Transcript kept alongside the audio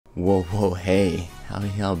Whoa, hey, how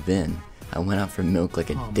y'all been? I went out for milk like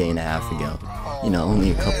a day and a half ago. You know,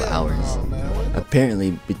 only a couple hours.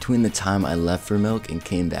 Apparently, between the time I left for milk and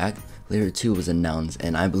came back, Layer 2 was announced,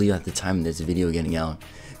 and I believe at the time of this video getting out,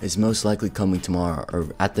 it's most likely coming tomorrow, or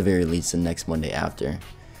at the very least the next Monday after.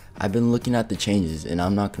 I've been looking at the changes, and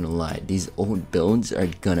I'm not gonna lie, these old builds are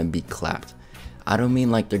gonna be clapped. I don't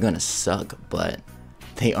mean like they're gonna suck, but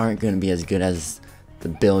they aren't gonna be as good as the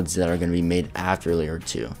builds that are going to be made after Layer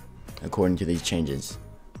 2, according to these changes.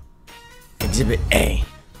 Exhibit A.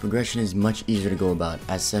 Progression is much easier to go about,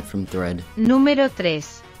 as said from thread Número 3.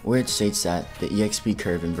 where it states that the EXP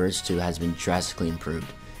curve in verse 2 has been drastically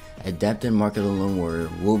improved. Adept and Mark of the Lone Warrior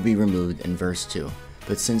will be removed in verse 2,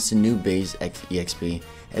 but since the new base EXP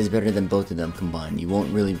is better than both of them combined, you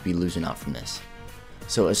won't really be losing out from this.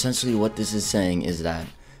 So essentially what this is saying is that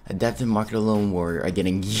Adept and Mark of the Lone Warrior are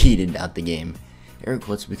getting yeeted out the game. Air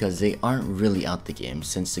quotes, because they aren't really out the game,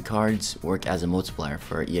 since the cards work as a multiplier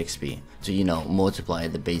for EXP, so you know, multiply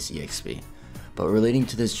the base EXP. But relating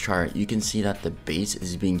to this chart, you can see that the base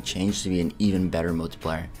is being changed to be an even better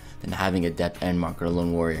multiplier than having Adept and Mark of the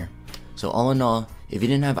Lone Warrior. So all in all, if you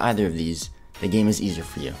didn't have either of these, the game is easier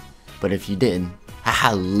for you. But if you did,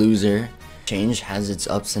 haha loser! Change has its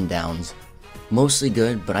ups and downs. Mostly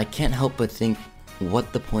good, but I can't help but think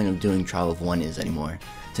what the point of doing Trial of 1 is anymore,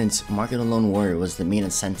 since Mark of the Lone Warrior was the main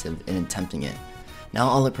incentive in attempting it. Now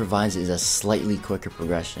all it provides is a slightly quicker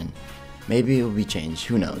progression. Maybe it will be changed,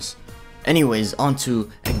 who knows. Anyways, on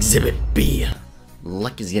to Exhibit B.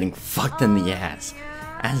 Luck is getting fucked in the ass.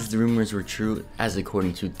 As the rumors were true, as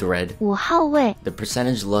according to thread, 5号位 the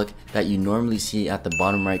percentage luck that you normally see at the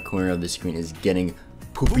bottom right corner of the screen is getting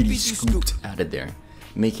poopity scooped out of there,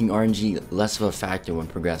 making RNG less of a factor when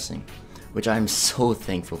progressing, which I'm so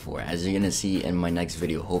thankful for, as you're gonna see in my next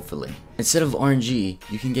video hopefully. Instead of RNG,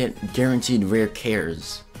 you can get guaranteed rare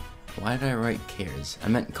cares. Why did I write cares? I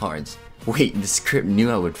meant cards. Wait, the script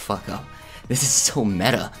knew I would fuck up. This is so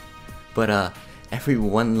meta. But every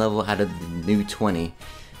one level out of the new 20,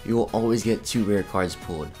 you will always get 2 rare cards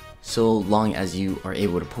pulled, so long as you are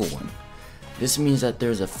able to pull one. This means that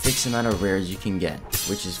there's a fixed amount of rares you can get,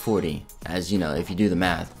 which is 40, as you know, if you do the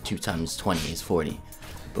math, 2 times 20 is 40.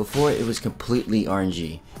 Before, it was completely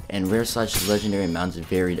RNG, and rare / legendary amounts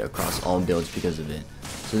varied across all builds because of it.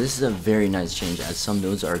 So this is a very nice change, as some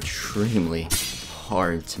builds are extremely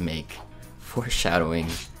hard to make. Foreshadowing.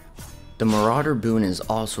 The Marauder boon is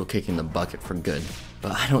also kicking the bucket for good,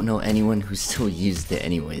 but I don't know anyone who still used it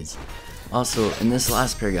anyways. Also, in this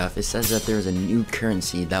last paragraph, it says that there is a new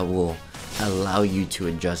currency that will allow you to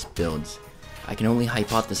adjust builds. I can only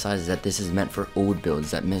hypothesize that this is meant for old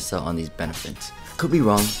builds that miss out on these benefits. Could be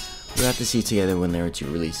wrong, we'll have to see together when Layer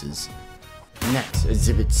 2 releases. Next,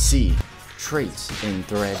 Exhibit C. Traits in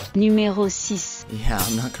thread. Numéro 6. Yeah,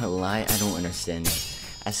 I'm not gonna lie, I don't understand it.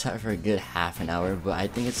 I saw it for a good half an hour, but I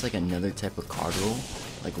think it's like another type of card roll,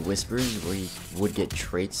 like Whispers, where you would get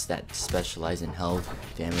traits that specialize in health,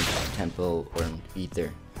 damage, tempo, or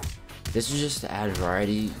ether. This is just to add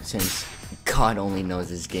variety, since God only knows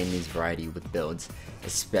this game needs variety with builds,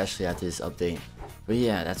 especially after this update. But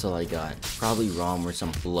yeah, that's all I got. Probably wrong, or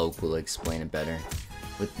some bloke will explain it better,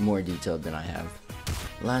 with more detail than I have.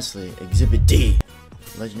 Lastly, Exhibit D.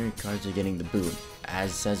 Legendary cards are getting the boot,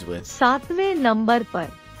 as says with 7वें number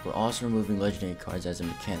पर we're also removing legendary cards as a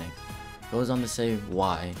mechanic. Goes on to say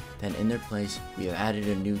why, then in their place, we have added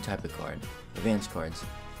a new type of card, advanced cards.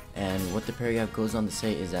 And what the paragraph goes on to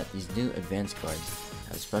say is that these new advanced cards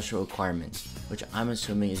have special requirements, which I'm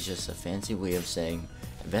assuming is just a fancy way of saying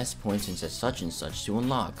invest points into such and such to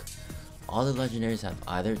unlock. All the legendaries have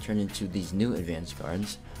either turned into these new advanced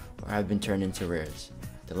cards, or have been turned into rares.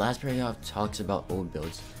 The last paragraph talks about old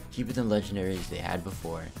builds, keeping the legendaries they had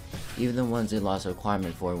before, even the ones they lost a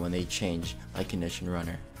requirement for when they changed, like Condition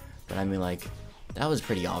Runner. But I mean, like, that was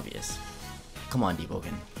pretty obvious. Come on,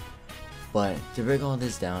 Deepwoken. But to break all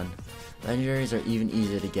this down, legendaries are even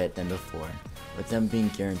easier to get than before, with them being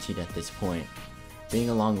guaranteed at this point, being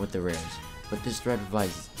along with the rares. But this thread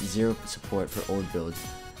provides zero support for old builds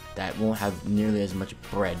that won't have nearly as much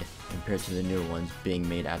bread compared to the newer ones being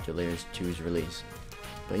made after Layer 2's release.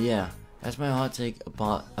 But yeah, that's my hot take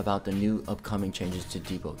about the new upcoming changes to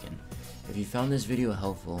Deepwoken. If you found this video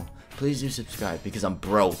helpful, please do subscribe because I'm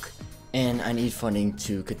broke and I need funding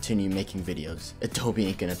to continue making videos. Adobe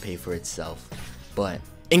ain't gonna pay for itself. But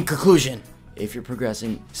in conclusion, if you're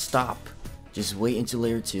progressing, stop. Just wait until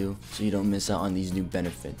Layer 2 so you don't miss out on these new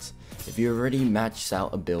benefits. If you already maxed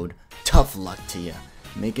out a build, tough luck to ya.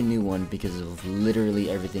 Make a new one because of literally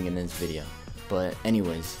everything in this video. But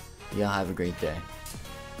anyways, y'all have a great day.